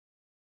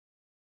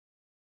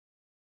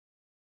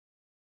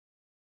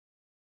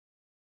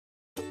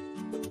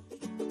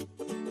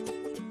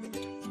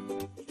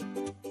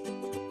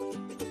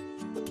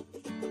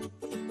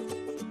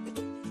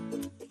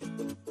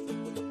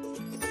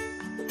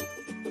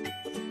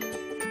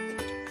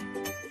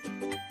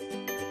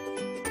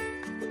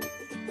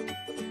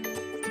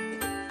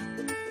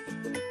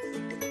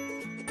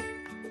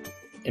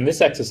In this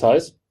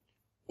exercise,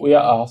 we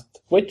are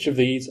asked which of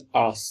these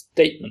are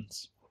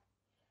statements.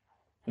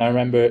 Now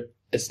remember,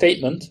 a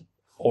statement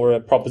or a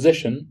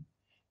proposition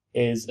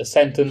is a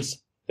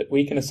sentence that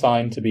we can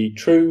assign to be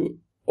true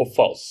or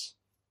false.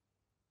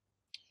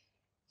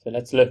 So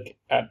let's look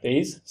at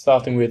these,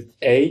 starting with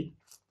A,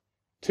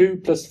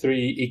 2 plus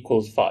 3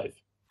 equals 5.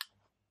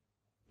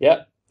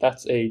 Yeah,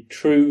 that's a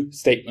true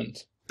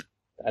statement.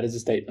 That is a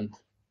statement.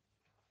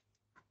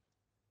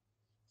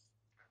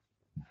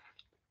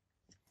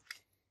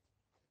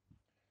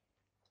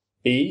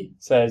 B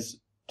says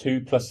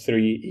 2 plus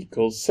 3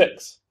 equals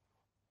 6.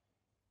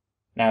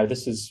 Now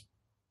this is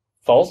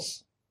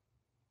false,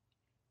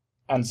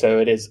 and so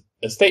it is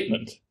a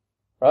statement,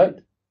 right?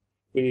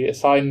 We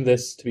assign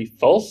this to be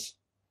false,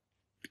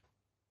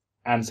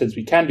 and since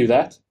we can do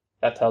that,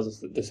 that tells us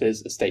that this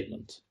is a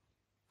statement.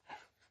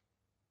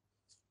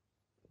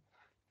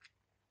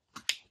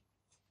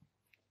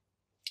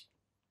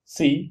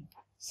 C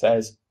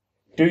says,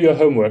 do your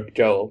homework,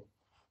 Joel.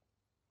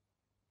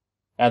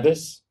 Now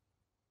this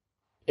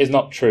is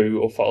not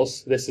true or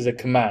false, this is a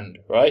command,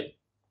 right?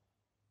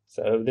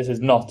 So this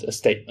is not a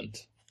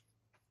statement.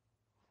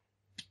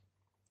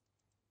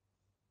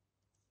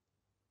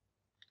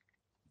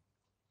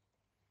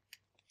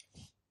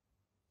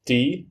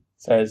 D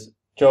says,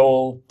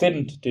 Joel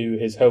didn't do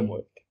his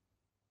homework.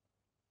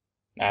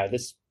 Now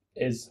this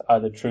is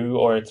either true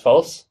or it's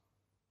false,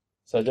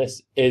 so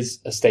this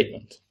is a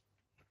statement.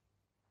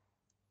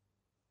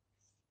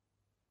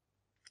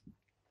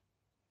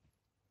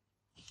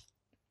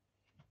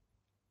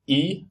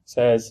 E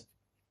says,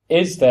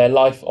 is there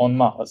life on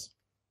Mars?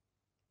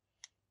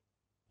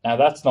 Now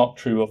that's not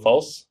true or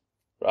false,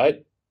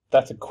 right?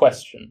 That's a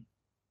question.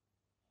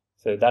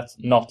 So that's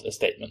not a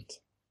statement.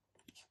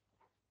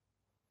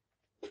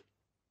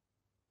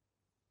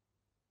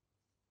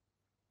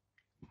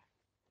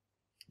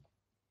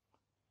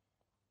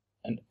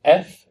 And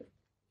F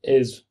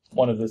is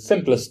one of the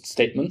simplest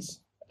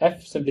statements.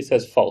 F simply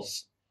says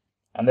false,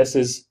 and this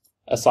is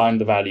assigned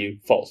the value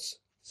false.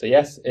 So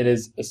yes, it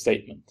is a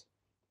statement.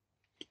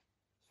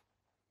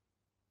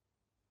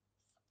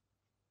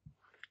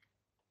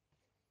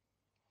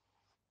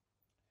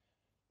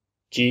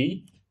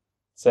 G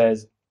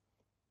says,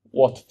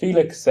 what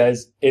Felix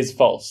says is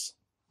false.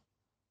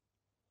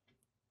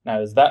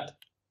 Now, is that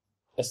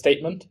a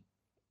statement?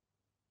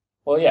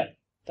 Well, yeah,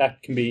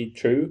 that can be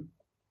true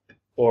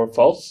or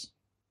false,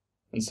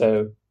 and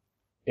so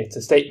it's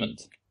a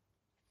statement.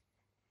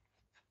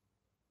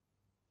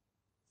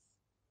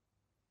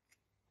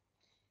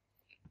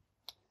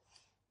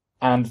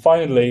 And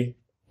finally,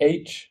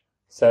 H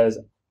says,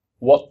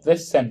 what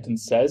this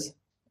sentence says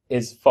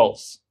is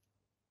false.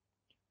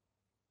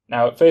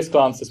 Now, at first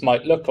glance, this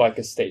might look like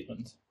a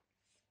statement,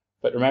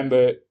 but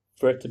remember,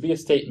 for it to be a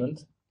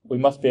statement, we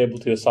must be able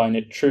to assign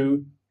it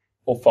true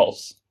or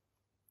false.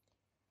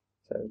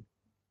 So,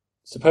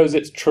 suppose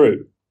it's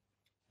true,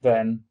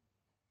 then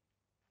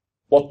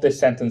what this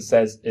sentence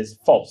says is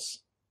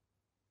false,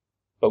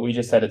 but we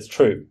just said it's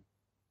true.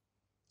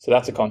 So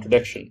that's a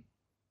contradiction.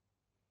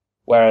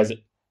 Whereas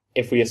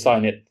if we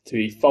assign it to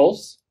be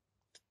false,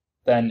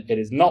 then it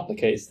is not the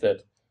case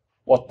that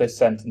what this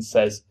sentence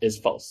says is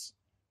false.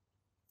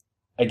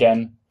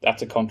 Again,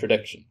 that's a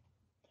contradiction.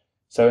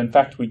 So in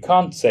fact, we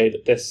can't say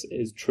that this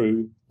is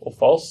true or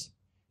false.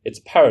 It's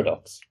a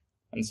paradox,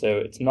 and so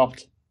it's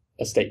not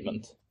a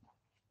statement.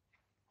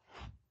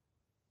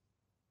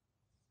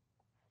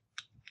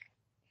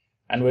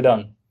 And we're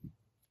done.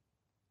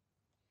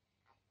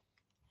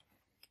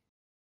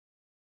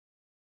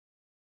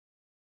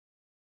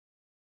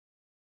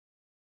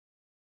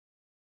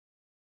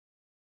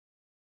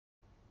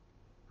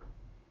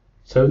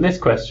 So in this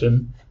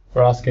question,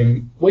 we're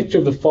asking which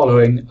of the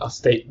following are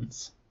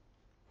statements,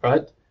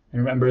 right?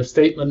 And remember, a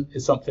statement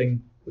is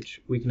something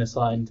which we can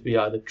assign to be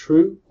either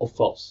true or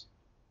false.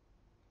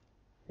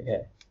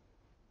 Okay.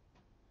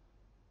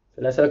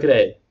 So let's look at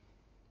A.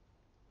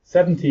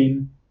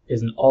 17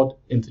 is an odd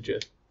integer.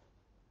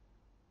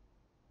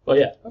 Well,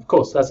 yeah, of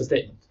course, that's a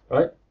statement,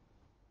 right?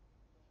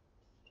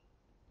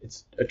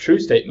 It's a true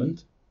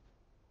statement.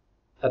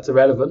 That's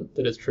irrelevant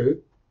that it's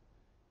true.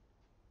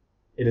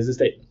 It is a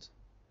statement,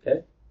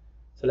 okay?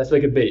 So let's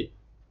look at B.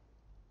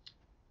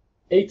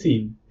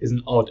 18 is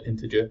an odd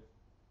integer.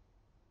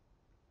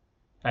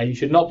 Now you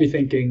should not be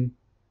thinking,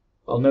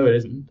 well, no it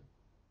isn't,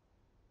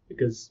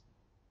 because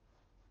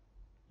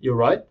you're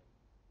right,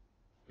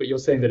 but you're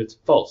saying that it's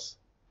false.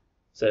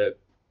 So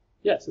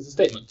yes, it's a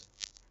statement.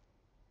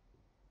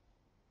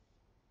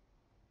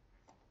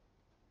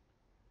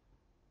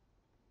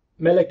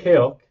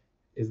 Melekeok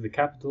is the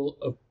capital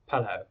of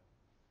Palau.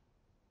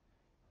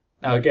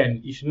 Now again,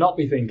 you should not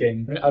be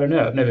thinking, I don't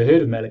know, I've never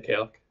heard of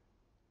Melekeok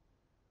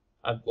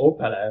or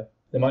Palau.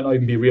 They might not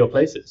even be real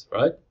places,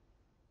 right?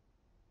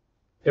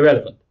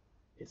 Irrelevant.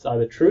 It's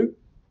either true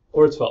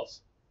or it's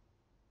false.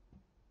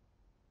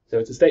 So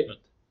it's a statement.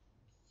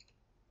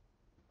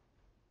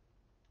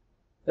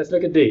 Let's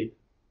look at D.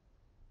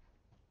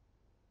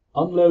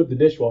 Unload the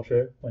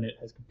dishwasher when it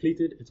has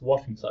completed its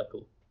washing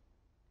cycle.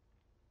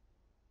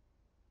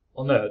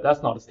 Well, no,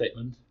 that's not a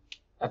statement.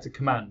 That's a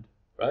command,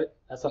 right?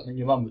 That's something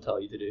your mum would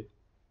tell you to do.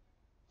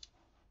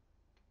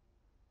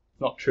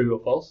 Not true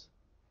or false.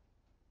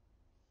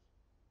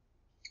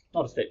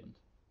 Not a statement.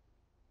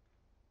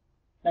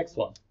 Next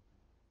one.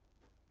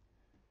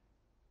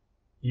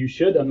 You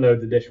should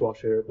unload the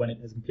dishwasher when it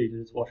has completed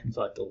its washing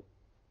cycle.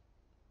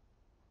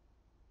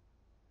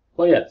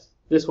 Well, yes,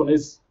 this one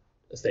is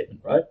a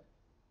statement, right?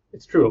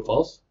 It's true or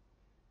false.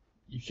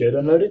 You should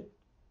unload it,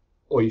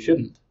 or you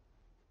shouldn't.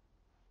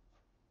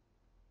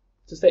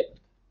 It's a statement.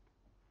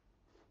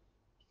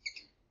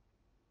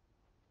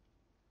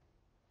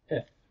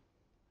 F.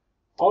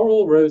 Are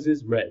all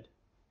roses red?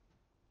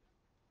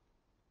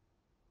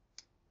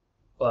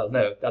 Well,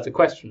 no, that's a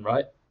question,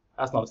 right?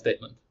 That's not a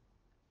statement.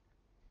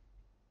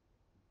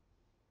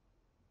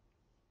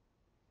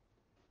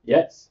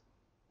 Yes,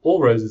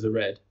 all roses are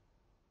red.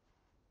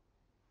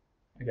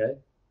 Okay,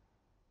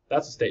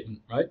 that's a statement,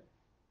 right?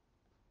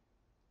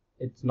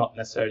 It's not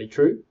necessarily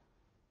true.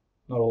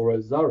 Not all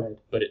roses are red,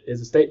 but it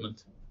is a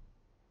statement.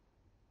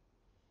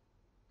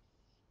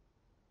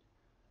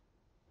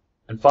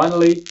 And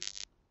finally,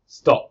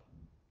 stop.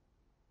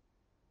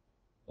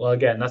 Well,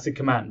 again, that's a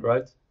command,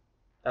 right?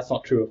 That's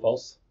not true or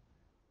false.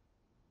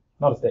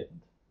 Not a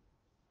statement.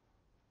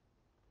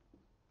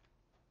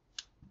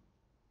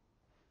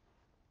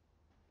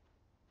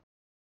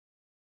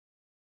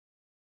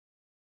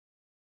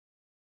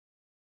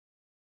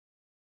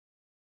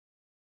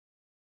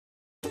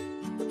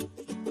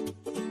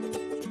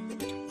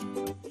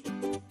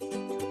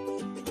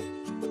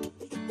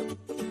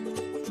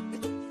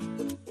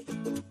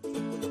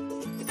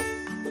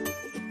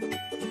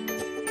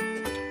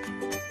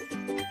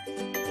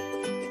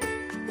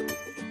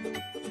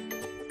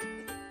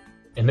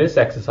 In this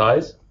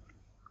exercise,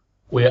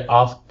 we are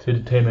asked to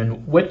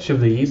determine which of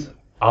these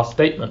are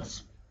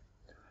statements.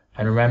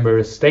 And remember,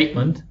 a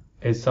statement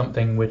is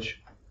something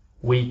which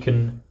we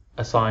can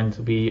assign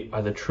to be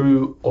either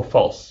true or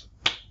false,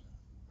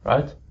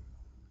 right?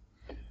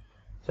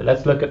 So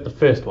let's look at the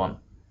first one.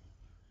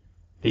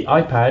 The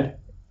iPad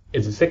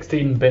is a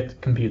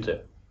 16-bit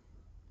computer.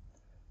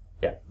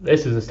 Yeah,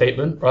 this is a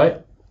statement,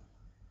 right?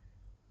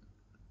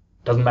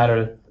 Doesn't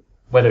matter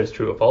whether it's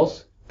true or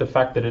false. The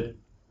fact that it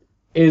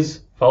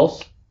is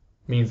false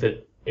means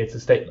that it's a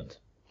statement.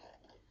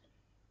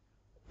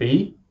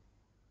 B,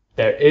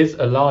 there is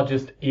a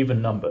largest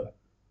even number.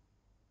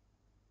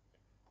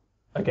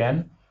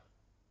 Again,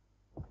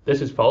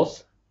 this is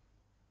false.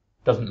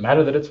 Doesn't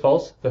matter that it's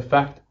false. The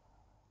fact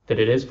that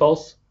it is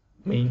false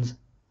means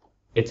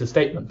it's a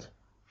statement.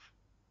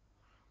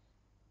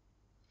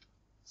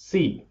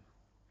 C,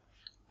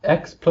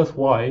 x plus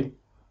y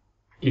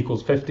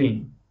equals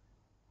 15.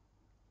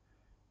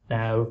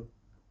 Now,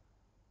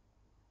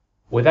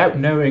 without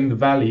knowing the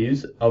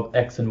values of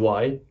x and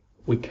y,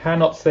 we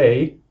cannot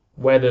say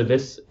whether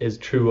this is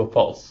true or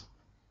false.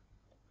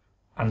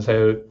 And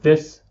so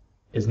this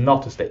is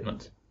not a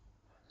statement.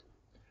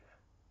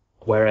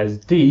 Whereas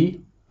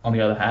D, on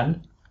the other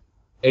hand,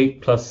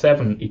 8 plus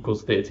 7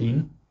 equals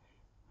 13,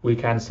 we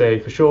can say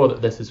for sure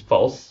that this is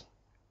false,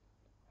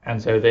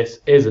 and so this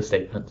is a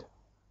statement.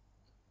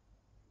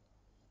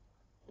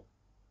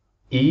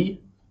 E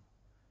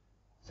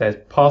says,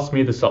 pass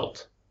me the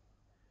salt.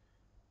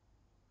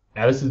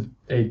 Now this is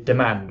a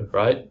demand,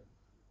 right?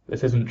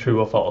 This isn't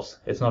true or false.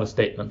 It's not a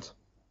statement.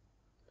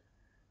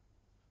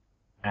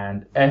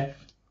 And F,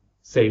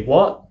 say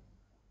what?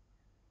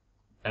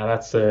 Now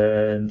that's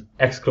an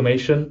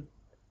exclamation.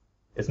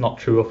 It's not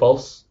true or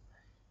false.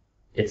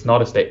 It's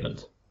not a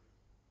statement.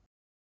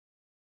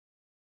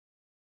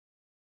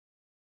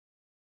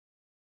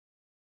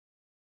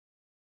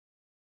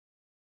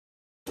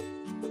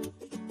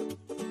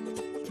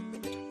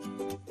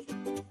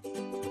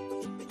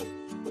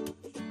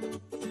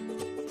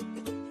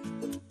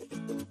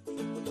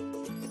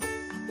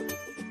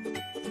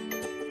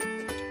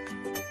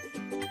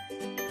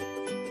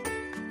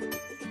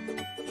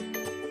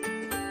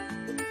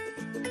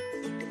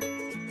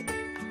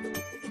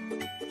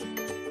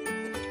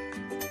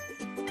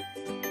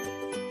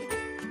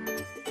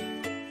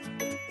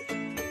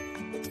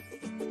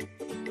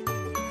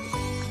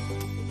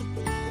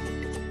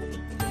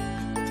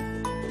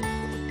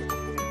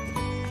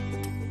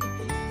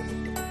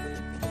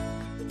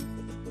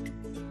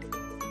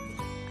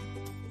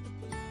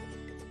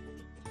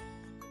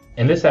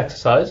 In this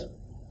exercise,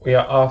 we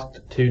are asked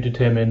to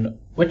determine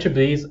which of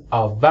these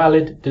are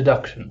valid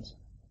deductions.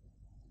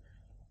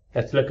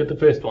 Let's look at the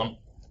first one.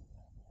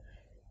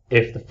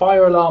 If the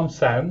fire alarm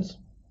sounds,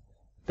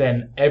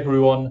 then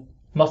everyone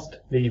must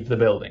leave the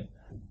building.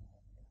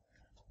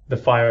 The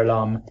fire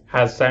alarm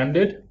has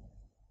sounded,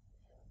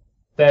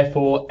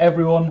 therefore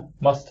everyone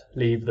must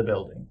leave the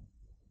building.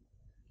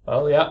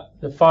 Well, yeah,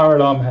 the fire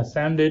alarm has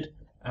sounded,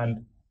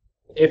 and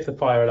if the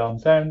fire alarm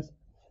sounds,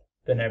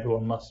 then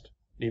everyone must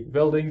leave the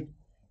building.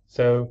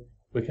 So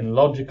we can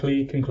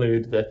logically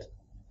conclude that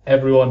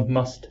everyone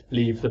must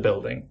leave the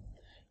building.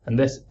 And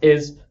this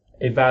is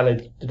a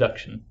valid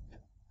deduction.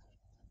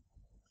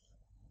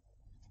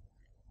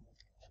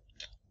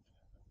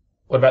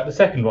 What about the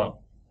second one?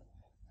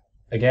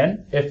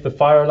 Again, if the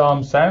fire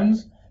alarm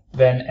sounds,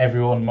 then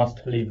everyone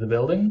must leave the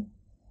building.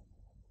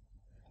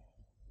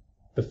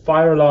 The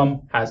fire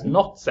alarm has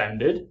not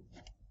sounded,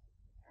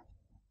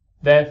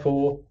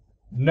 therefore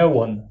no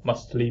one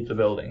must leave the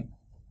building.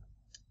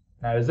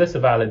 Now, is this a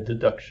valid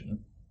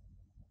deduction?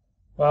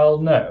 Well,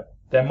 no.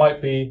 There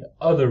might be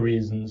other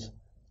reasons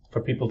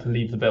for people to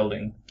leave the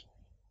building.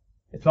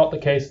 It's not the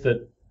case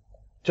that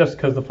just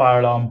because the fire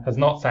alarm has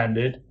not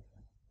sounded,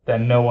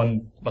 then no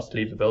one must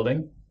leave the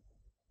building.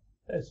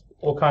 There's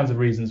all kinds of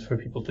reasons for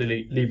people to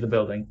leave the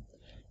building.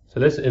 So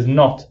this is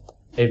not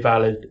a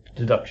valid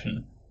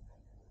deduction.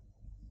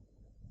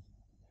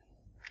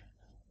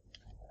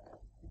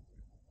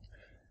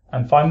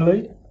 And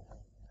finally,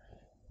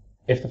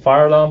 if the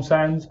fire alarm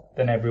sounds,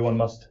 then everyone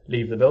must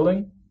leave the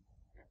building.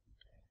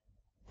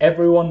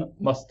 Everyone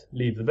must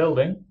leave the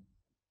building.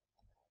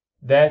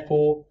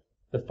 Therefore,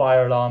 the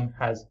fire alarm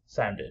has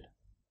sounded.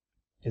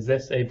 Is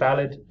this a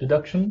valid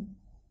deduction?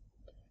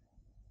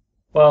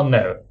 Well,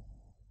 no.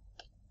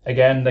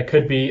 Again, there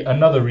could be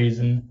another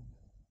reason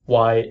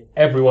why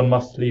everyone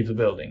must leave the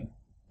building.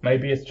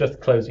 Maybe it's just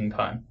closing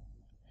time.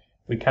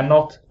 We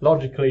cannot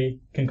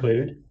logically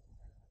conclude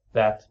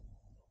that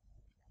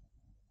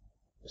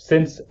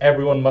since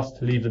everyone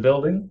must leave the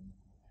building,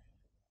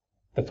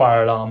 the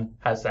fire alarm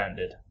has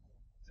sounded.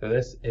 So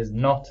this is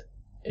not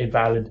a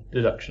valid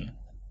deduction.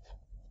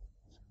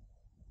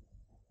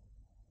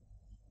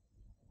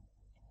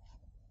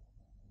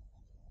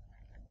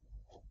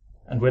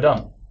 And we're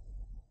done.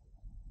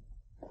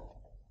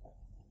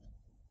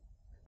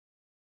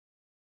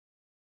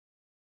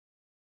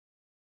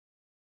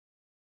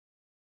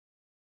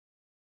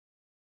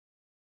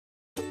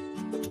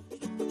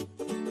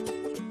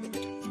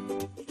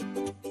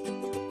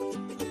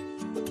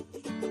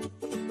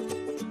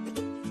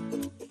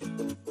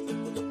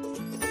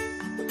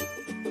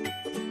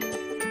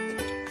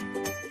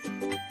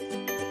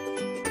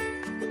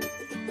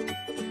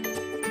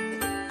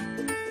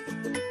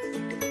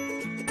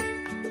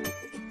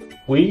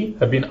 We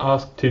have been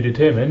asked to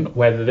determine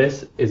whether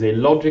this is a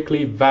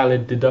logically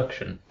valid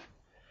deduction.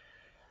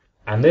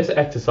 And this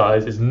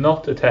exercise is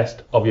not a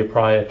test of your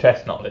prior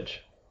chess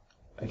knowledge.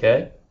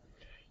 Okay?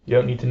 You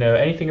don't need to know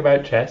anything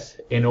about chess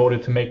in order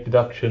to make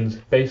deductions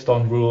based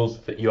on rules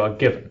that you are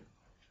given.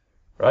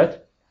 Right?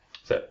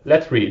 So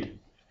let's read.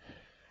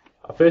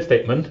 Our first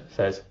statement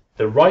says,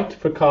 the right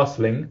for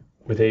castling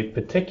with a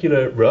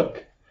particular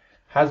rook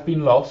has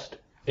been lost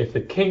if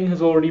the king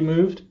has already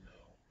moved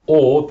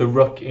or the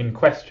rook in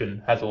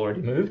question has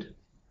already moved.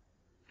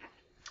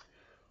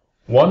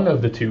 One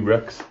of the two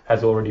rooks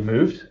has already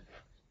moved.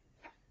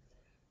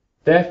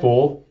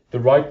 Therefore, the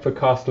right for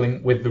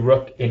castling with the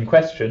rook in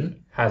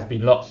question has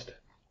been lost.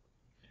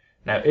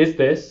 Now, is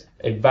this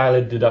a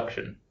valid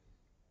deduction?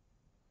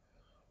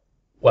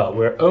 Well,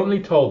 we're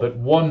only told that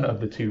one of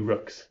the two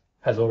rooks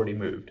has already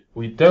moved.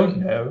 We don't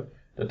know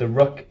that the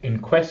rook in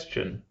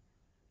question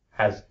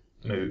has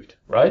moved,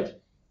 right?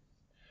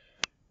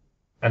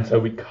 And so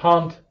we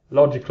can't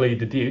logically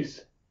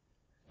deduce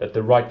that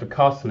the right for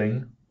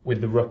castling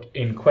with the rook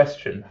in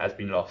question has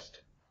been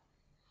lost.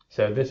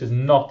 So this is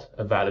not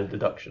a valid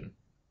deduction.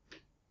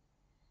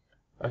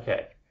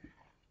 Okay.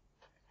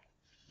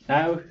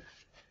 Now,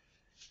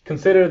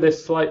 consider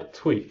this slight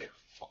tweak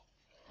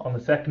on the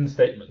second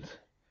statement.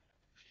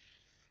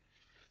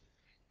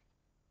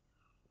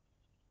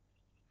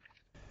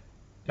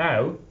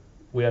 Now,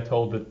 we are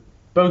told that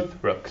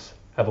both rooks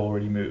have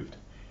already moved,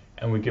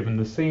 and we're given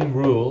the same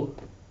rule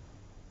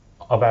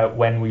about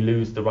when we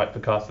lose the right for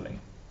castling.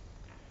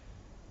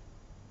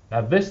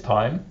 Now this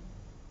time,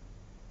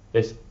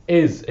 this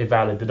is a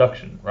valid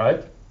deduction,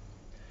 right?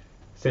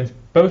 Since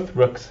both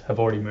rooks have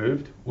already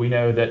moved, we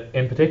know that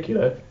in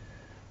particular,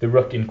 the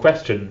rook in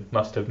question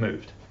must have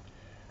moved.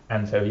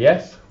 And so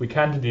yes, we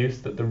can deduce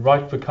that the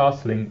right for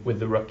castling with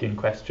the rook in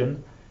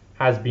question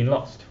has been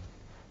lost.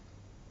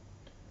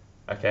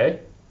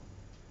 Okay?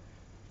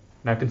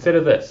 Now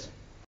consider this.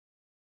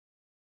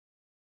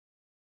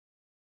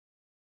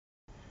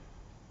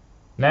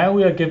 Now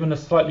we are given a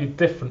slightly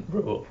different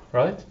rule,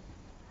 right?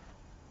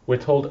 We're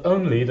told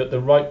only that the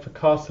right for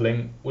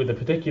castling with a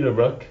particular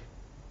rook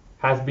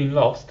has been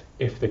lost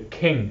if the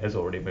king has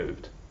already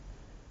moved,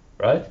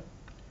 right?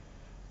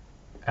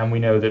 And we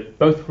know that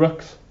both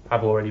rooks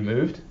have already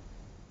moved,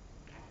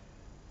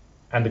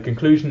 and the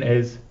conclusion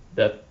is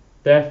that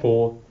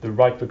therefore the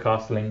right for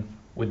castling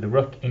with the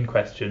rook in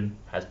question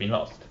has been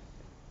lost.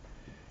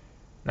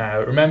 Now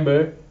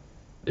remember,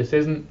 this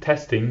isn't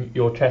testing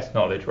your chess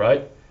knowledge,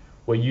 right?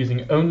 We're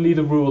using only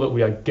the rule that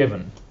we are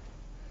given.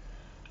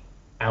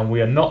 And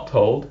we are not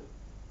told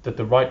that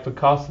the right for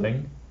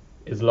castling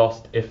is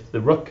lost if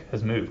the rook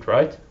has moved,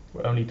 right?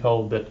 We're only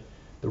told that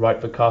the right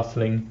for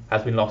castling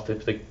has been lost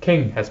if the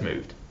king has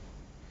moved.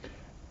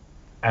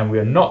 And we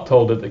are not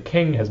told that the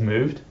king has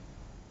moved,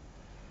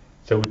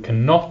 so we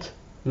cannot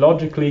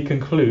logically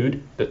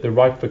conclude that the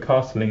right for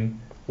castling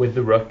with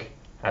the rook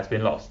has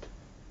been lost.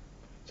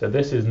 So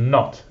this is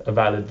not a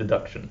valid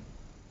deduction.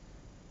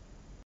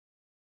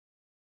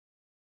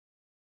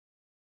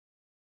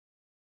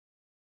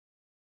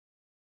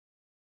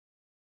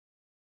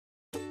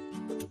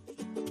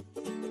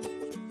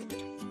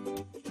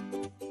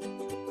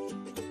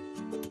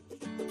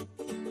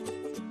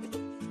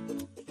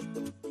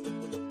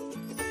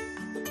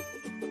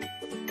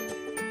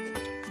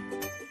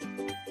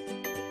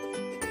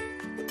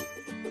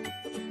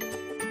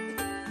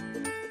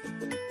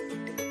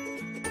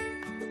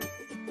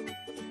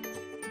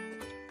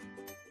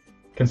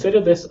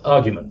 Consider this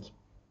argument.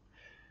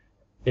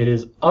 It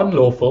is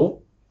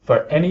unlawful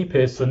for any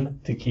person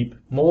to keep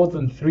more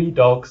than 3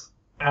 dogs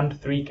and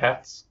 3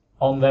 cats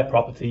on their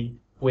property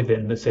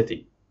within the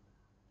city.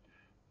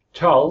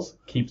 Charles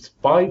keeps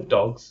 5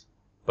 dogs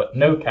but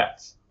no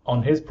cats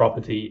on his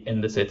property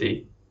in the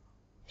city.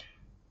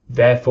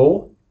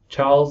 Therefore,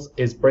 Charles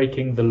is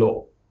breaking the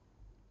law.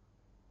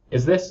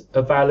 Is this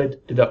a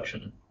valid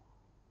deduction?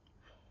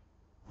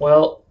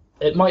 Well,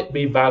 it might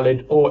be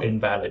valid or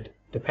invalid,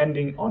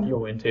 depending on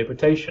your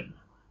interpretation.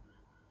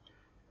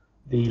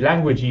 The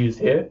language used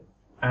here,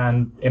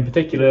 and in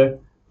particular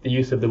the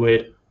use of the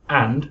word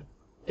 "and",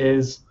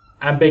 is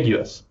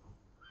ambiguous.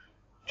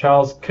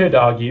 Charles could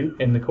argue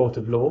in the court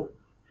of law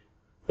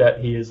that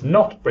he is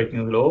not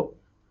breaking the law,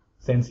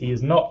 since he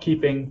is not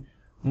keeping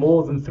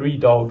more than 3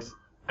 dogs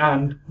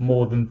and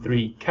more than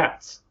 3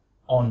 cats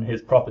on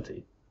his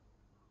property.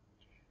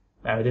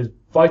 Now, it is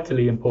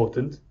vitally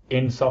important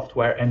in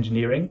software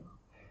engineering,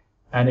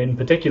 and in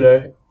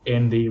particular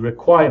in the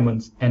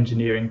requirements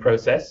engineering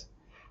process,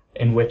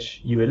 in which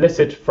you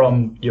elicit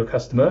from your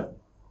customer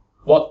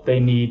what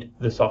they need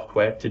the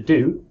software to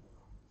do,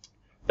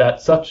 that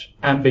such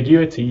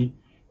ambiguity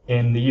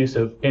in the use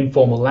of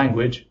informal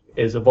language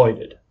is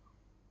avoided.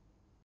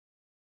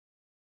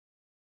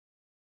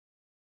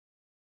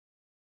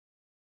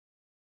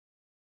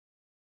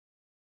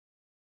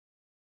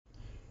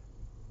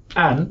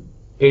 Anne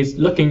is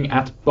looking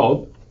at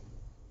Bob,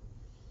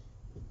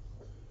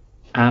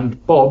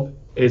 and Bob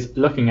is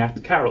looking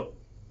at Carol.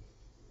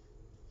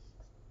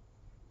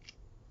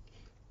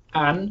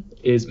 Anne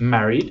is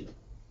married,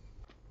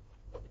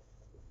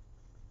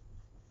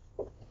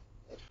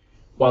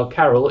 while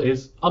Carol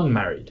is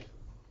unmarried.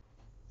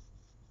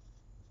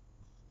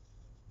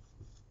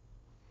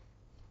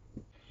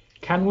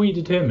 Can we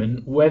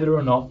determine whether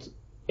or not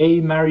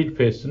a married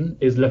person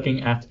is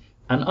looking at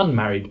an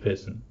unmarried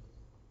person?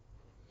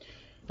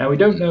 Now, we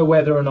don't know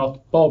whether or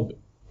not Bob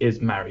is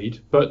married,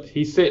 but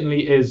he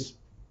certainly is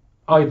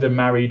either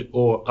married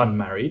or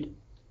unmarried.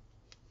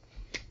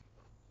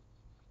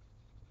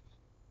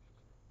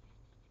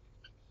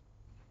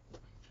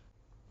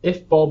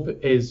 If Bob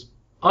is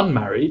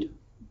unmarried,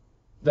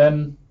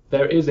 then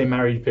there is a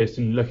married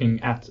person looking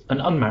at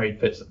an unmarried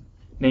person,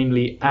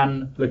 namely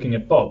Anne looking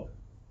at Bob.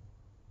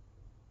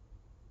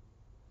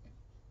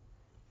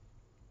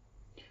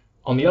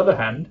 On the other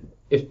hand,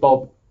 if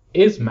Bob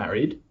is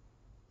married,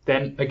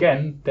 then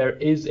again there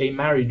is a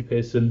married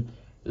person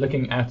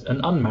looking at an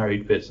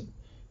unmarried person,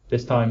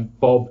 this time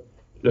Bob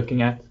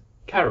looking at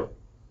Carol.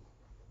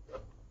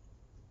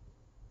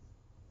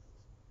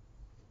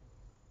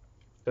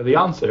 So the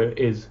answer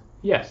is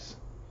yes.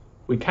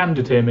 We can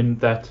determine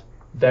that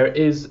there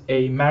is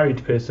a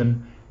married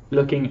person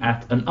looking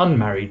at an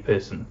unmarried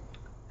person.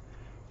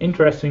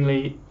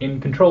 Interestingly,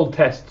 in controlled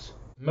tests,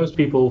 most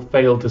people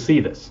fail to see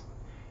this.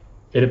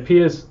 It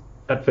appears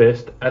at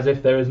first as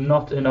if there is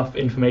not enough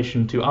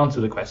information to answer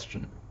the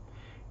question.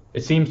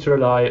 It seems to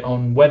rely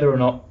on whether or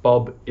not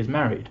Bob is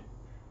married,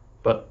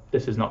 but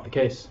this is not the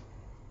case.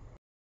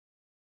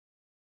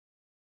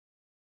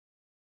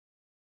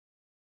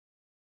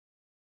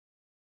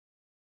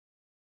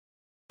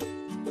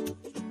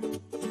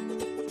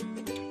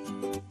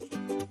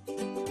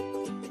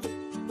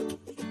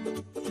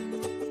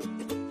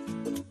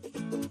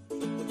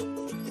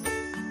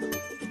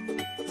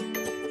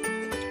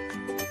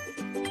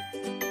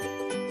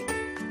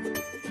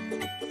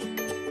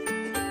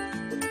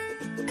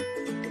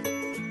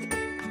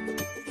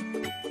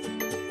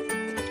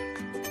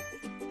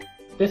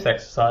 This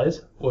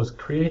exercise was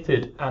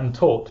created and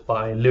taught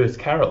by Lewis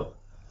Carroll.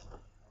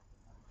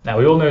 Now,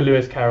 we all know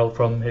Lewis Carroll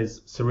from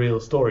his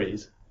surreal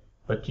stories,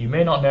 but you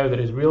may not know that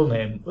his real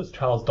name was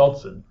Charles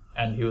Dodson,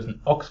 and he was an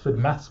Oxford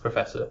maths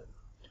professor.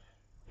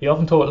 He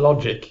often taught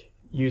logic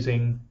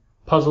using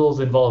puzzles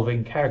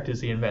involving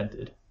characters he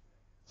invented,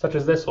 such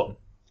as this one.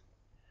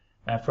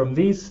 Now, from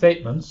these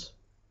statements,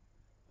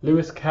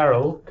 Lewis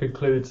Carroll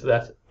concludes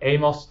that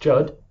Amos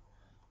Judd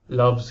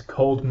loves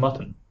cold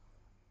mutton.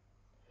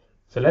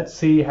 So let's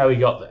see how he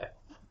got there.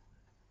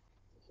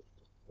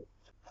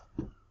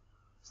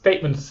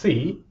 Statement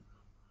C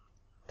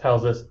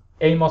tells us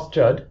Amos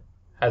Judd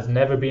has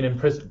never been in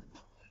prison.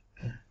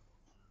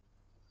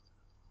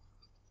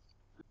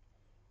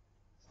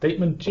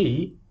 Statement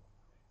G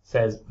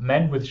says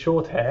men with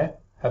short hair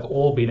have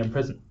all been in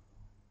prison.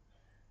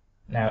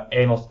 Now,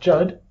 Amos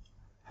Judd,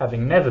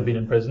 having never been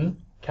in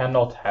prison,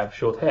 cannot have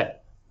short hair,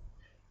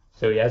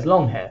 so he has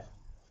long hair.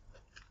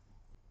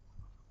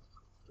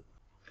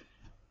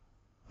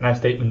 Now,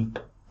 statement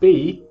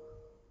B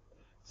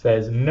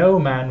says no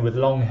man with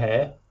long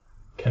hair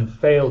can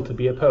fail to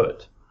be a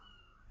poet.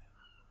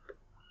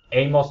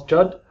 Amos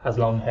Judd has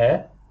long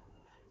hair,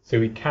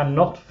 so he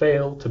cannot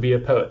fail to be a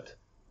poet.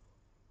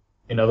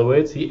 In other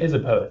words, he is a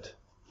poet.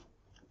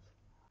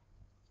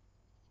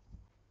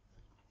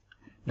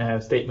 Now,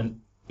 statement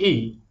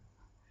E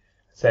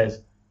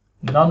says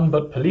none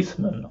but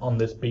policemen on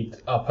this beat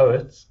are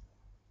poets.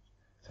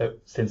 So,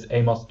 since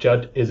Amos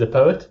Judd is a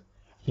poet,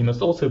 he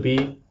must also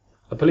be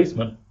a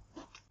policeman.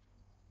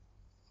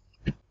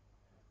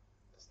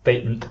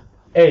 Statement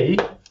A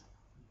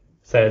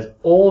says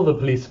all the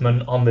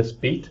policemen on this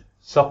beat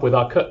sup with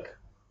our cook.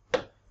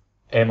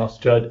 Amos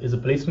Judd is a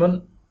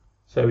policeman,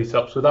 so he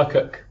sups with our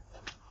cook.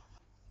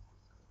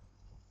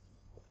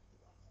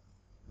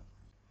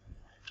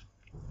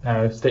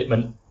 Now,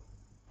 statement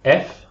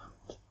F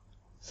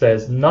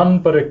says none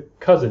but our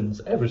cousins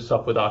ever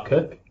sup with our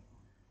cook.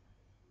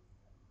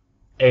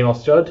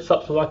 Amos Judd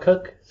sups with our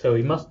cook, so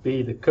he must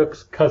be the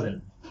cook's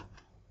cousin.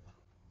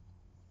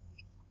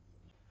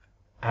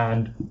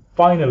 And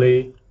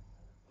finally,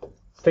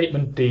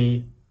 statement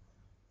D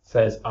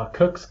says our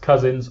cook's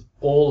cousins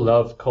all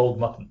love cold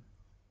mutton.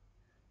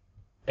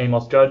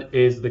 Amos Judd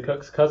is the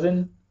cook's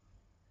cousin,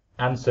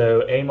 and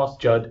so Amos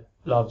Judd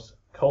loves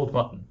cold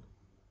mutton.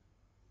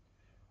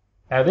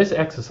 Now, this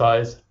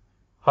exercise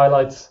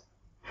highlights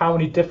how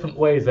many different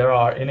ways there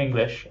are in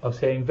English of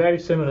saying very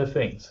similar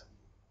things.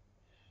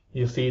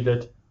 You'll see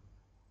that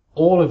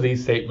all of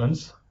these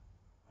statements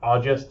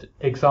are just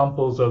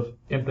examples of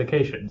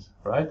implications,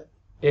 right?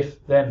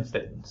 If-then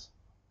statements.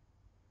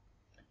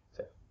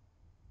 So,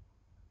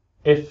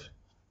 if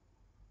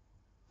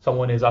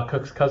someone is our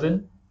cook's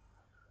cousin,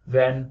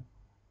 then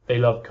they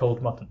love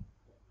cold mutton,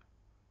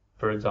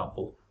 for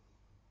example.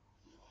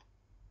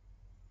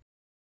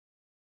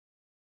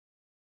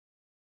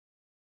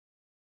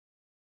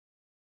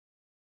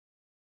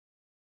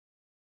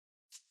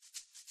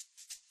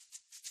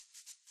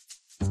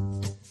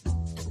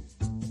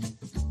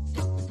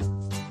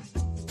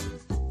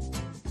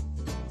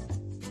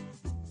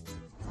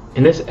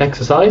 In this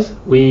exercise,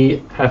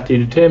 we have to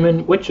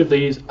determine which of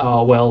these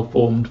are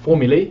well-formed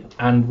formulae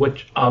and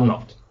which are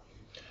not.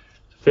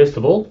 First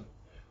of all,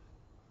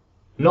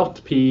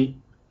 not P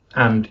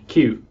and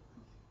Q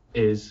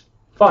is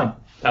fine.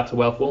 That's a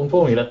well-formed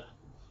formula.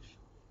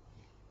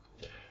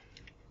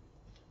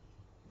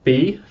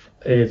 B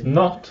is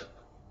not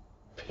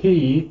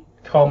P,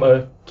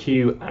 comma,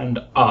 Q and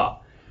R.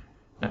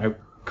 Now,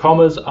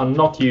 commas are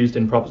not used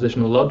in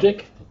propositional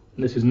logic.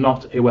 This is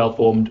not a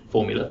well-formed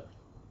formula.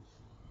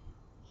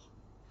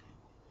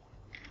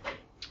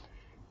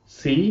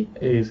 C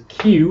is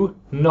Q,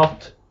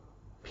 not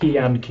P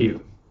and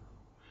Q.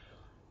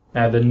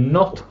 Now, the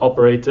not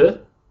operator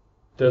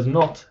does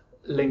not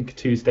link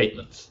two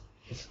statements.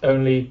 It's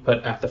only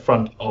put at the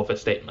front of a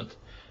statement.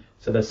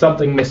 So there's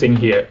something missing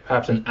here,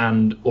 perhaps an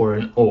and or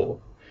an or.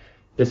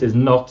 This is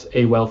not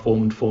a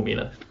well-formed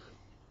formula.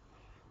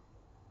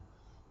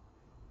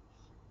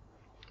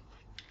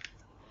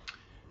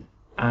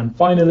 And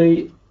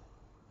finally,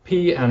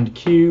 P and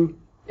Q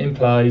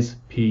implies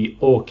P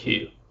or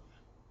Q.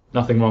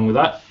 Nothing wrong with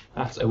that.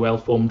 That's a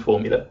well-formed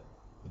formula.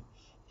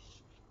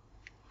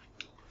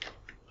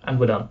 And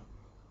we're done.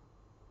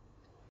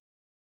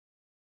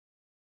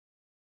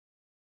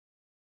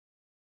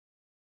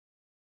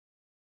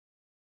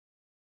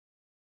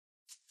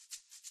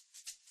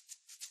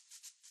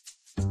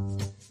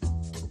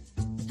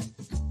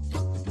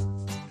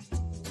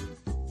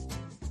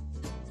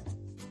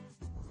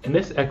 In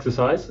this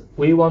exercise,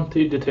 we want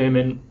to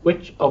determine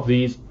which of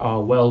these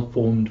are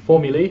well-formed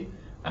formulae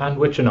and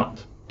which are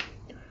not.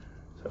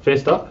 So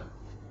first up,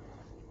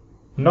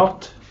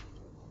 not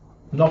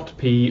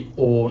P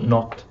or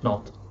not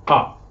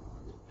R.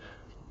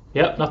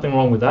 Yep, nothing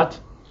wrong with that.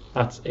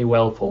 That's a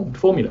well-formed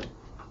formula.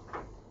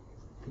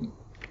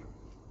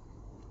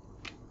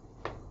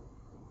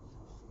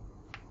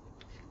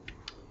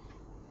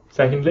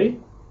 Secondly,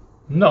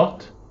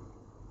 not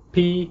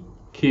P,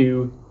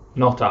 Q,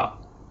 not R.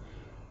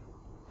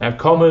 Now,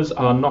 commas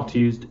are not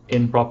used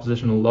in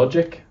propositional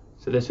logic,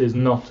 so this is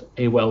not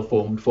a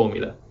well-formed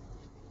formula.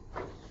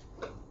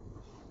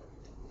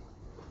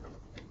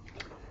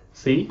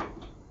 C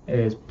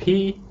is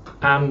P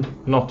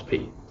and not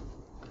P.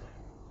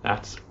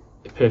 That's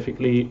a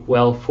perfectly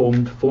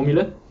well-formed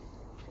formula.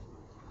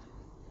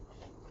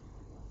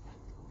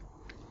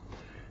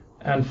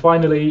 And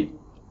finally,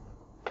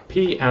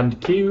 P and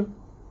Q,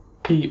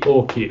 P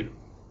or Q.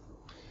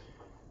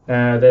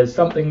 Now, there's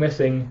something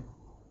missing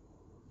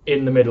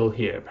in the middle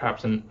here,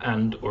 perhaps an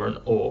and or an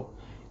or.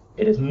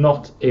 It is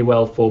not a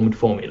well-formed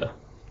formula.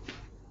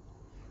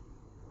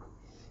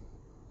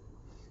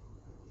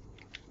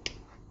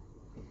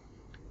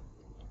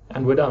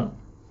 And we're done.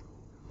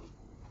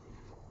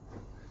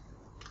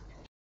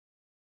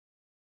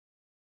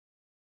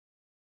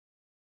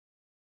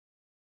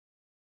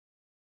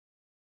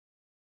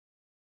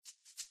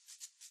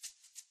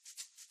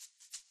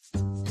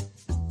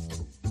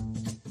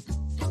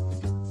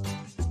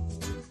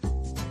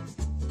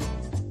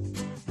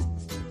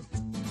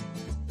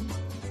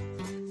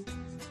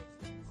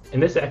 In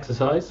this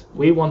exercise,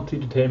 we want to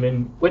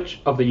determine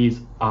which of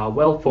these are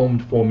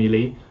well-formed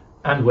formulae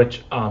and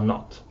which are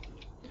not.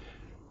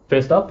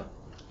 First up,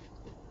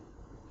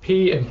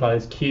 P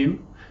implies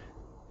Q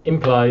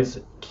implies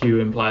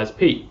Q implies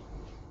P.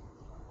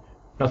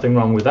 Nothing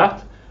wrong with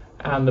that,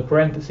 and the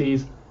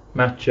parentheses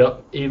match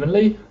up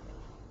evenly,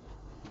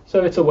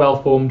 so it's a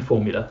well-formed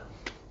formula.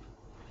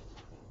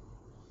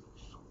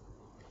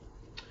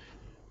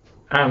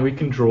 And we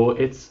can draw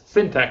its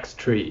syntax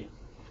tree.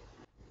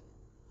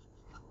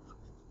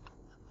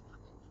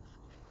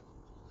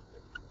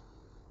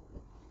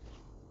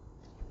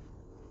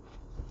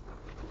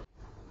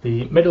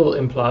 The middle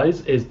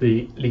implies is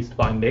the least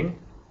binding,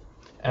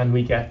 and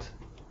we get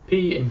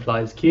P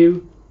implies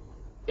Q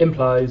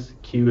implies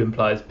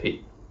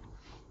P.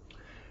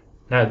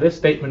 Now this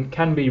statement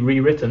can be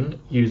rewritten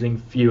using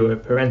fewer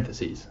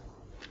parentheses.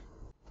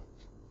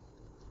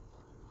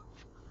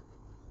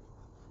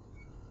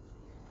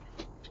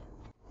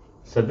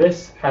 So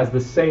this has the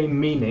same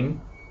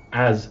meaning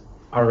as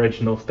our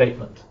original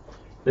statement.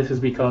 This is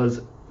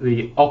because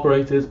the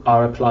operators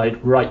are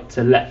applied right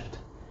to left.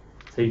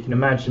 So you can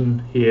imagine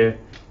here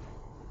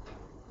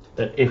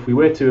that if we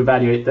were to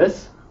evaluate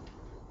this,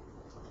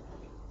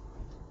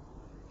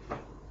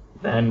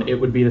 then it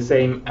would be the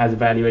same as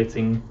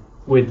evaluating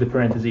with the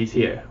parentheses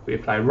here. We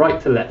apply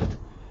right to left,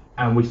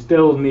 and we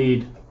still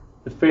need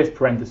the first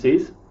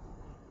parentheses,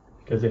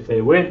 because if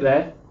they weren't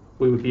there,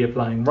 we would be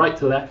applying right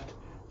to left,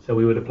 so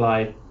we would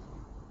apply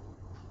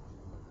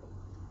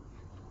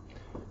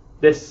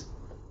this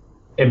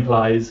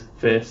implies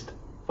first,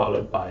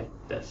 followed by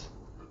this.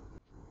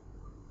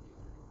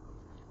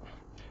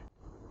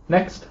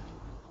 Next,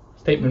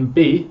 statement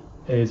B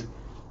is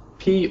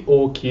P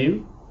or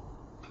Q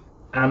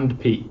and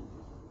P.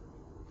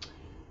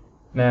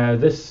 Now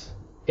this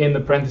in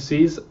the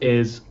parentheses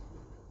is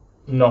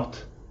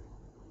not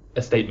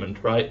a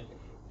statement, right?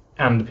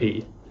 And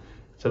P.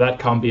 So that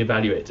can't be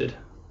evaluated.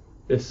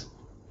 This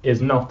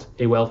is not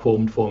a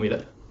well-formed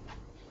formula.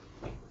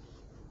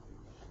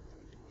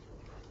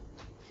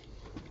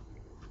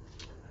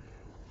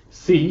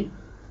 C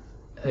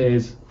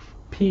is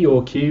P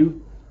or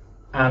Q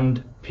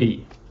and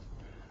P.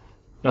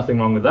 Nothing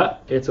wrong with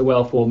that. It's a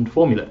well-formed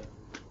formula.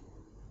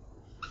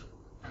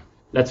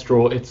 Let's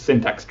draw its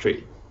syntax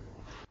tree.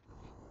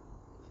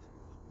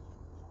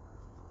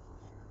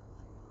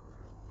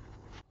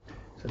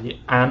 So the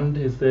AND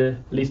is the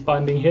least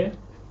binding here,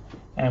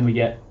 and we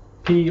get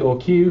P or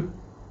Q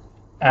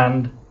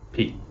and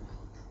P.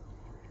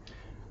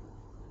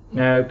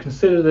 Now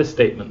consider this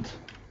statement.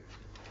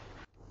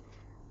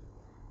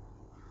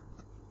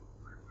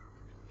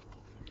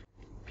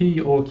 P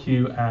or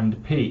Q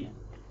and P,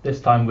 this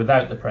time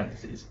without the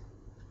parentheses.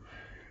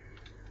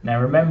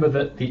 Now remember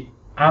that the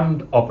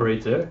AND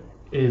operator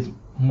is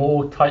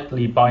more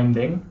tightly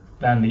binding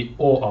than the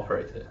OR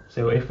operator.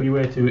 So if we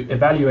were to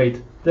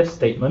evaluate this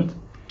statement,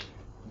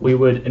 we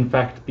would in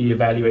fact be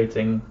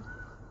evaluating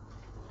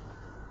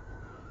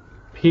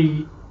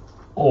P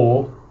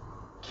or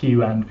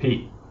Q and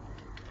P.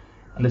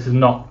 And this is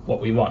not what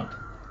we want.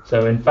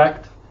 So in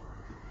fact,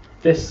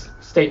 this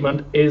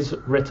statement is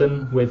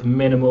written with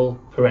minimal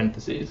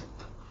parentheses.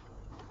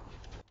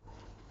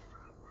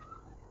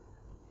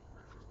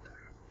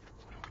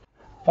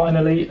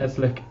 Finally, let's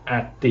look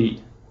at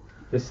D.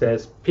 This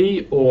says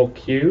P or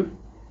Q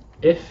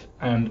if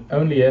and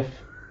only if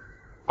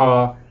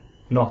R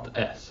not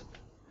S.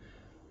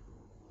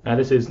 Now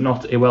this is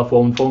not a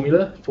well-formed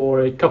formula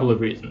for a couple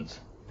of reasons.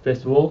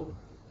 First of all,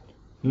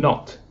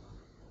 not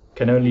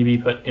can only be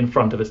put in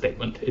front of a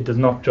statement. It does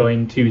not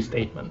join two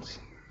statements.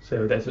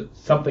 So there's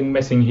something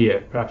missing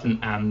here, perhaps an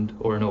AND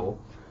or an OR.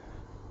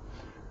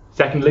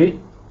 Secondly,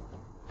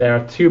 there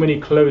are too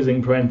many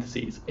closing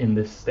parentheses in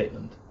this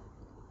statement.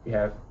 We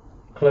have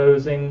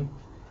closing,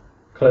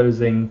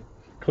 closing,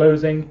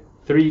 closing,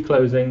 3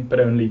 closing, but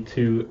only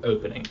 2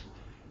 opening.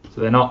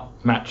 So they're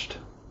not matched,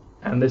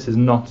 and this is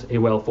not a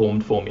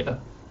well-formed formula.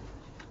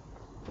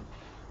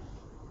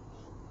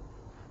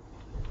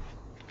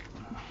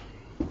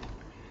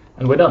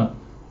 And we're done.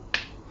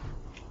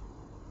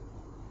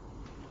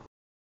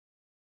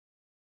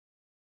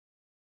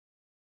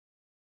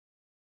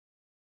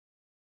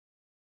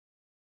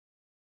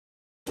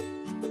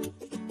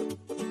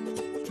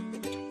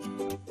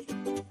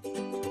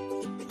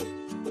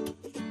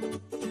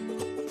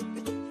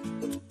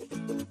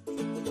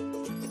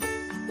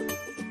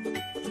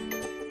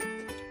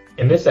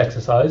 In this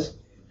exercise,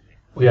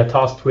 we are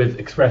tasked with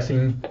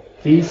expressing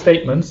these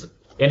statements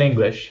in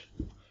English,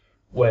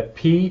 where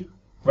P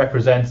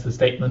represents the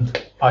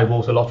statement, I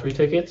bought a lottery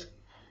ticket,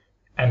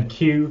 and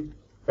Q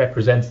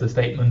represents the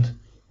statement,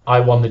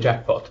 I won the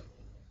jackpot.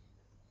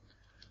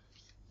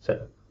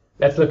 So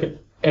let's look at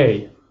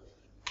A,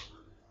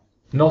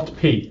 not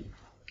P.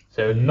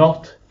 So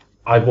not,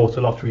 I bought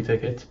a lottery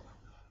ticket,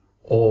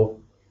 or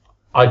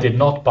I did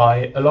not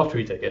buy a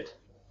lottery ticket.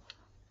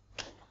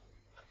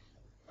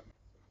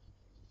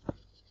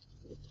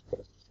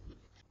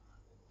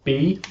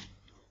 B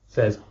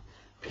says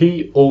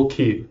P or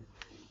Q.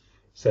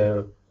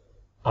 So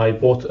I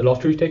bought a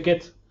lottery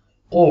ticket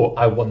or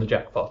I won the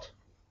jackpot.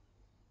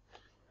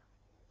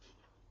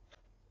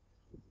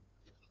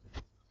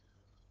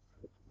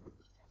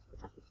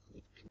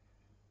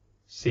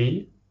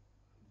 C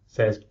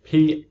says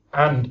P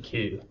and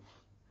Q.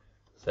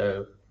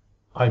 So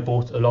I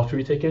bought a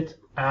lottery ticket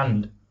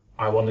and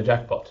I won the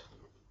jackpot.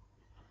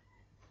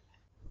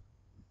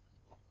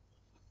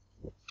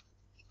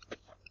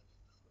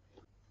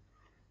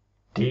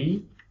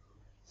 D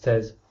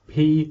says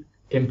P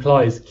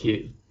implies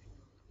Q,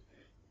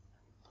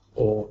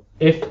 or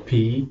if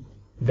P,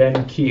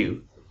 then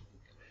Q.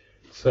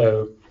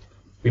 So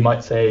we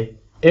might say,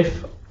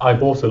 if I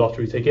bought a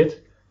lottery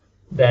ticket,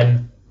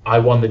 then I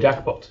won the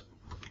jackpot.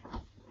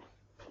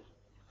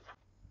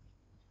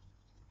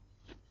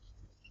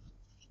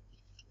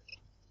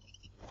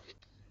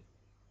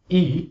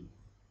 E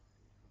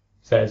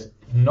says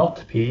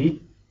not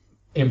P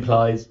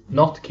implies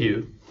not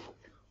Q,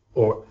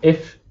 or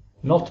if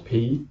not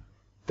P,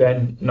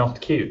 then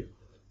not Q.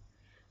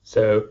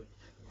 So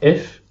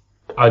if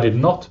I did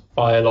not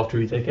buy a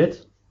lottery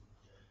ticket,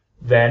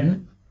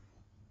 then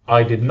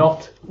I did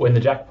not win the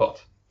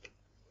jackpot.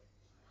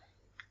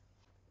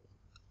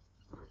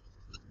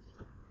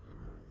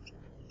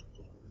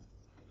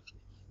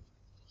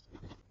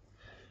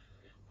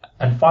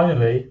 And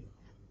finally,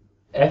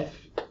 F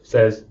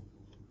says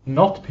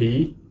not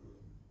P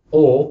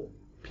or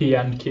P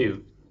and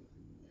Q.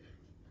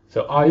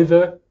 So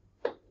either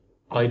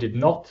I did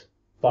not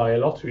buy a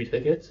lottery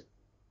ticket,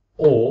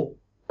 or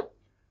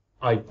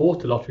I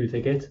bought a lottery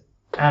ticket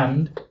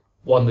and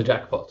won the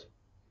jackpot.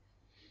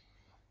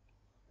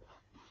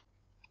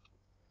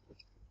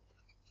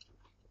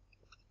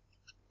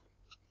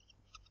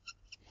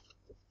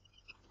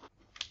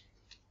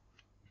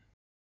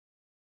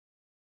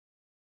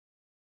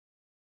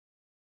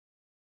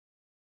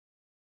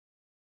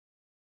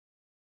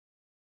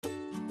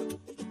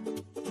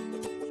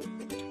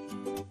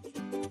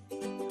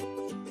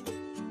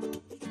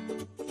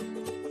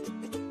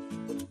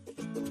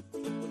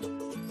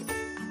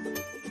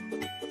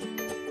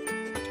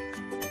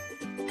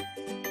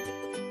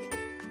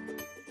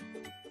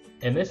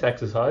 In this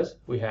exercise,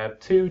 we have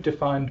two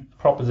defined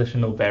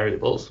propositional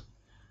variables.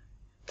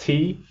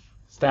 T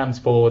stands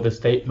for the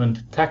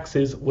statement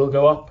taxes will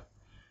go up,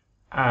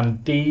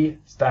 and D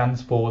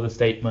stands for the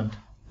statement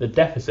the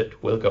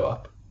deficit will go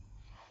up.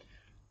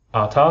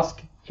 Our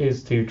task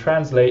is to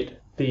translate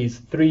these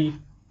three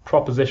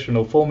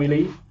propositional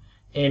formulae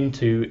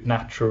into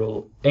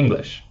natural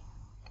English.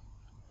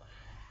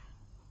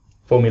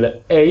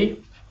 Formula A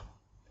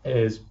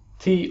is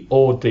T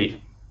or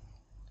D.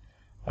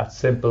 That's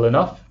simple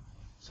enough.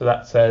 So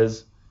that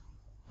says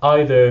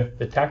either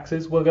the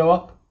taxes will go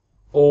up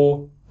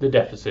or the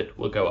deficit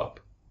will go up.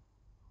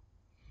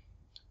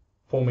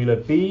 Formula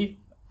B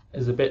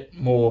is a bit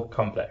more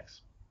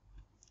complex.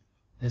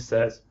 This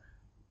says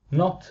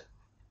not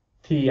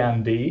T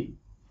and D,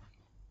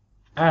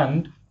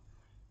 and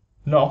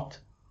not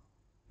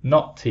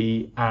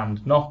T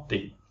and not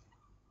D.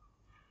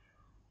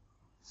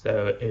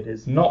 So it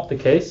is not the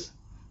case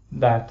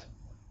that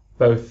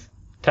both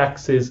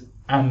taxes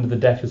and the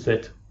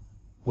deficit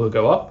will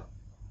go up,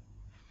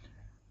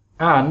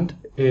 and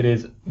it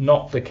is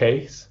not the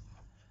case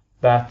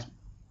that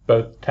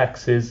both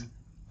taxes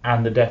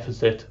and the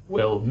deficit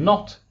will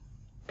not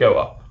go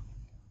up.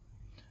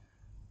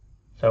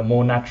 So a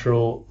more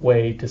natural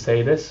way to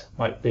say this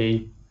might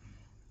be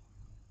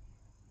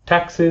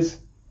taxes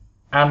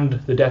and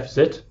the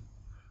deficit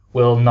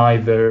will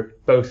neither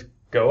both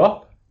go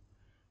up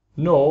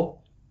nor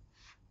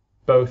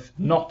both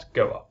not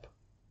go up.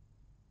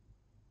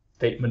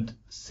 Statement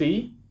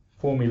C,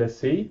 formula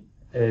C,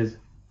 is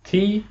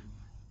T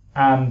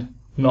and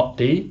not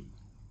D,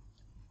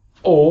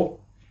 or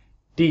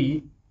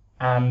D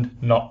and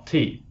not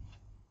T.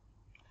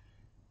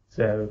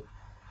 So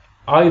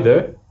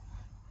either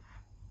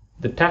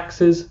the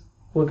taxes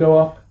will go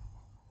up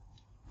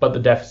but the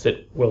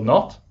deficit will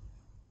not,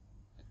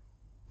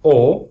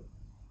 or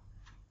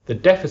the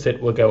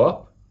deficit will go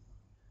up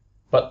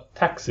but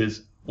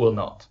taxes will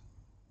not.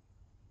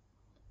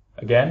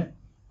 Again,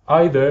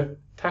 either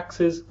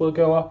taxes will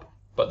go up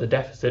but the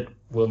deficit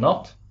will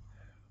not,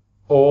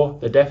 or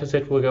the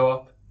deficit will go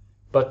up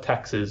but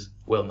taxes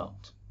will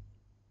not.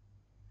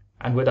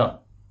 And we're done.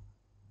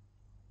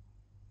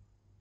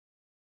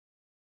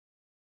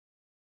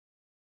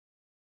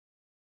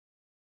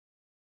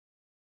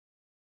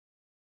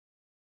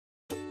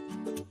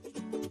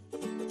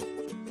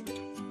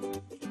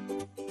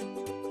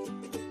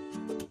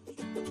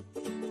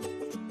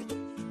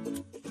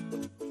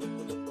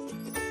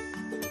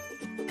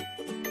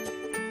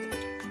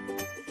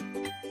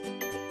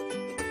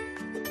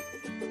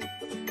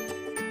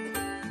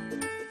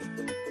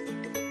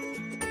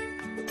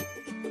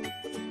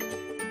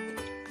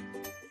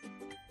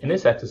 In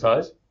this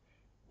exercise,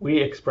 we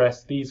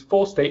express these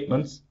four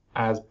statements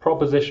as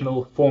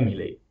propositional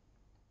formulae.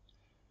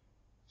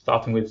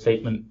 Starting with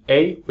statement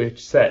A,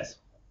 which says,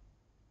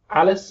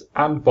 Alice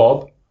and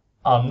Bob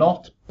are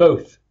not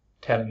both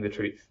telling the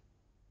truth.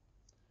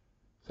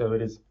 So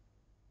it is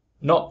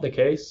not the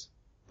case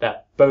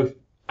that both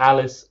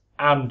Alice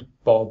and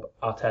Bob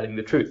are telling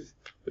the truth,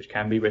 which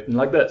can be written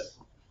like this.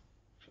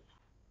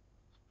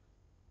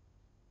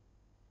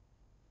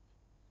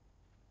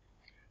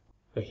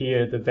 So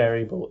here the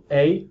variable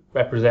A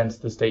represents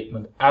the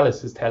statement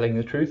Alice is telling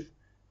the truth,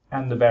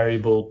 and the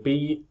variable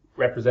B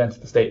represents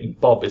the statement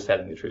Bob is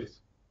telling the truth.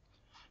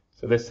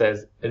 So this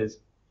says it is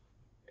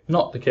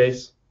not the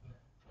case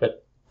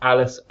that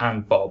Alice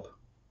and Bob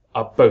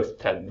are both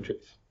telling the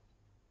truth.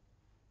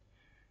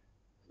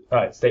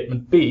 Right,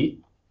 statement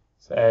B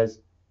says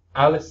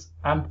Alice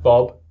and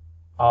Bob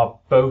are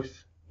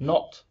both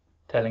not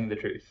telling the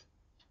truth.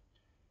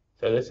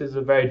 So this is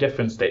a very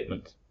different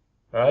statement,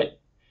 right?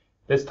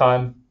 This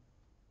time,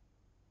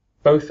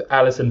 both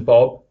Alice and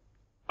Bob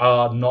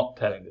are not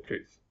telling the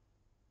truth.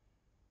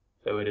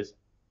 So it is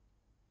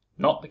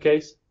not the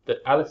case that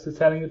Alice is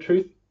telling the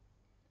truth,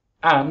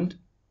 and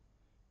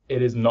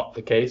it is not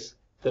the case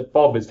that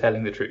Bob is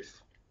telling the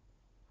truth.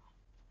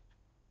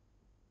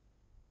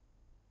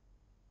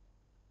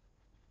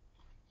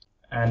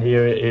 And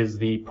here is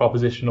the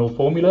propositional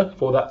formula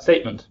for that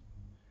statement.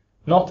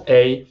 Not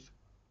A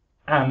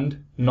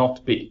and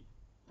not B.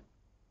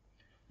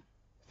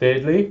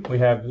 Thirdly, we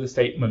have the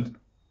statement,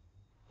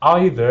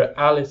 either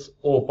Alice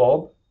or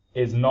Bob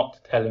is not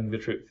telling the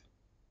truth.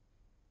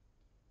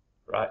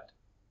 Right?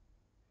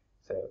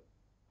 So,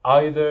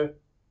 either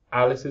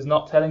Alice is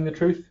not telling the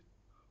truth,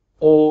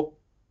 or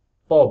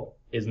Bob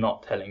is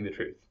not telling the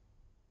truth.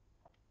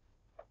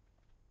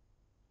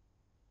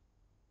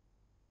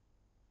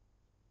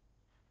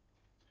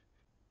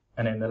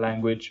 And in the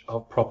language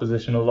of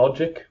propositional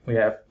logic, we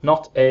have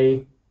not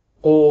A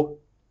or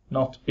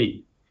not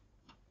B.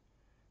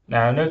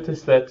 Now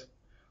notice that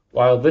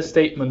while this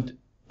statement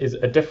is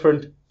a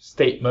different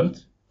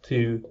statement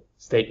to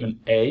statement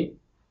A,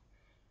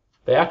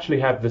 they actually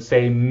have the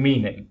same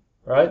meaning,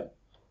 right?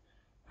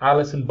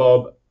 Alice and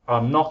Bob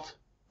are not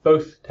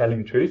both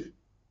telling the truth,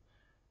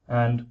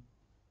 and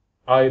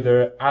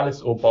either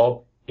Alice or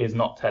Bob is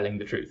not telling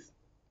the truth.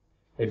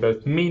 They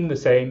both mean the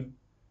same,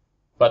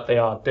 but they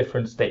are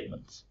different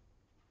statements.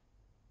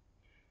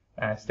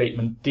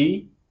 Statement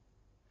D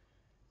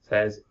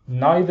says,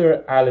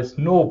 neither Alice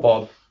nor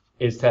Bob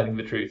is telling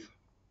the truth.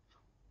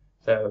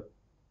 So,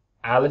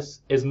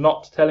 Alice is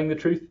not telling the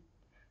truth,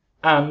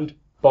 and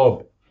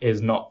Bob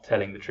is not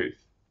telling the truth.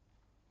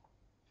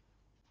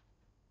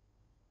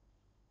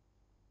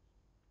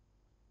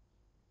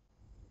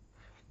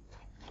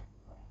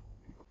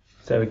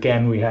 So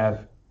again, we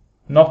have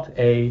not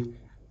A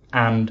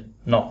and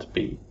not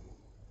B.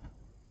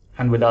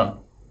 And we're done.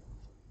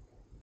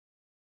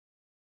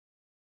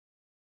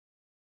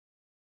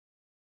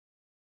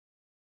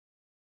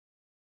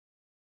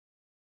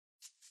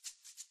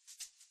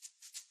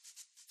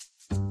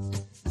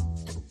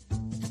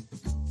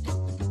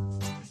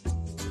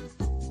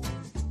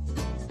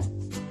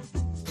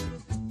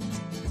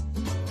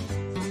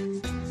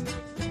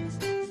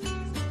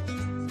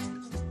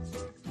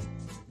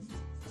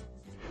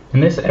 In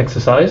this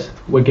exercise,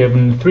 we're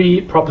given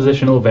three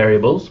propositional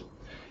variables.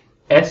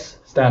 S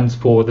stands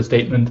for the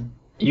statement,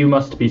 you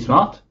must be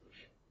smart.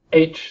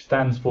 H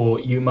stands for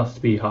you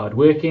must be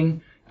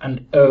hardworking.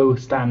 And O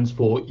stands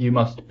for you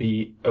must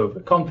be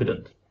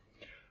overconfident.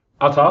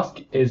 Our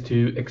task is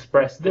to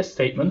express this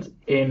statement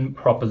in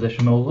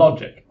propositional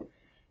logic.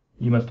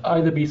 You must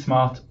either be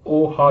smart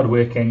or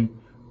hardworking,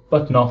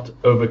 but not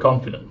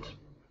overconfident.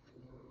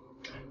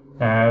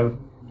 Now,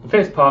 the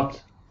first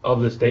part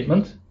of the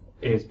statement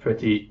is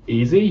pretty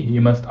easy.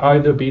 You must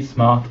either be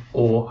smart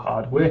or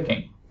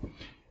hardworking.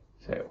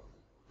 So,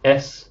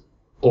 S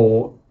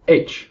or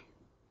H.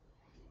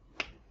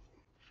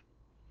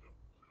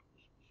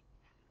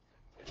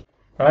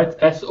 Right,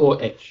 S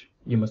or H.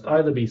 You must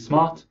either be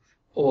smart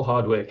or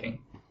hardworking.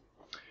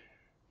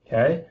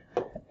 Okay,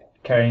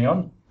 carrying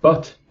on,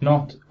 but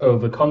not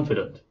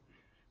overconfident.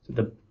 So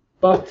the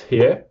but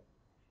here,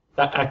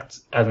 that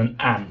acts as an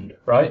and,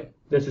 right?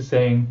 This is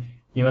saying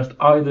you must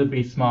either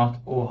be smart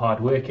or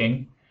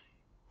hardworking,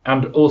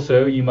 and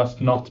also you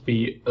must not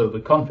be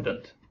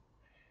overconfident.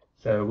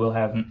 So we'll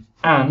have an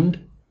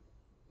and,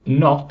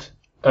 not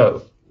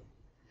O.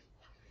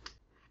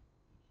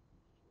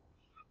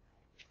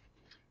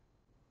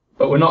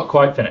 But we're not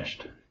quite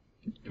finished.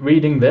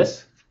 Reading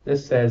this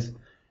says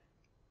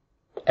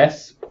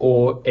S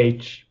or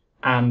H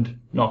and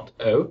not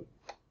O.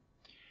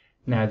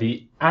 Now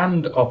the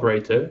and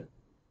operator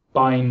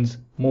binds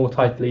more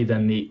tightly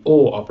than the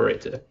or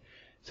operator.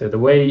 So the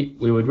way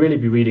we would really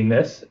be reading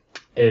this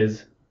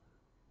is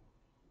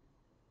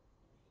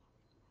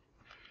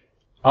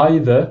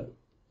either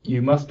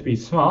you must be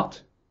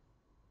smart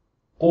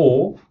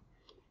or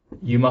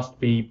you must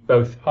be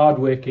both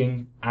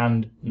hardworking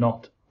and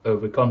not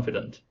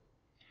overconfident.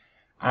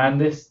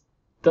 And this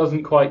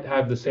doesn't quite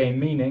have the same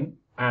meaning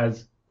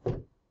as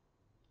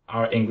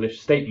our English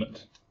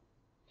statement.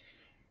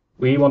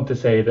 We want to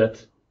say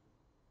that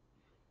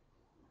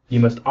you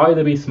must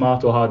either be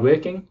smart or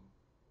hardworking,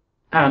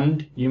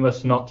 and you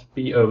must not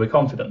be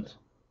overconfident.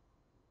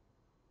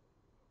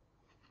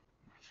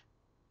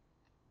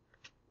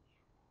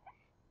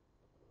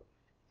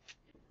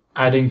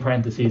 Adding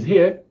parentheses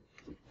here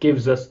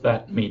gives us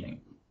that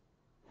meaning.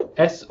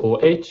 S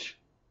or H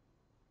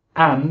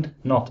and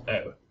not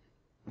O.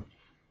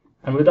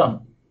 And we're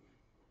done.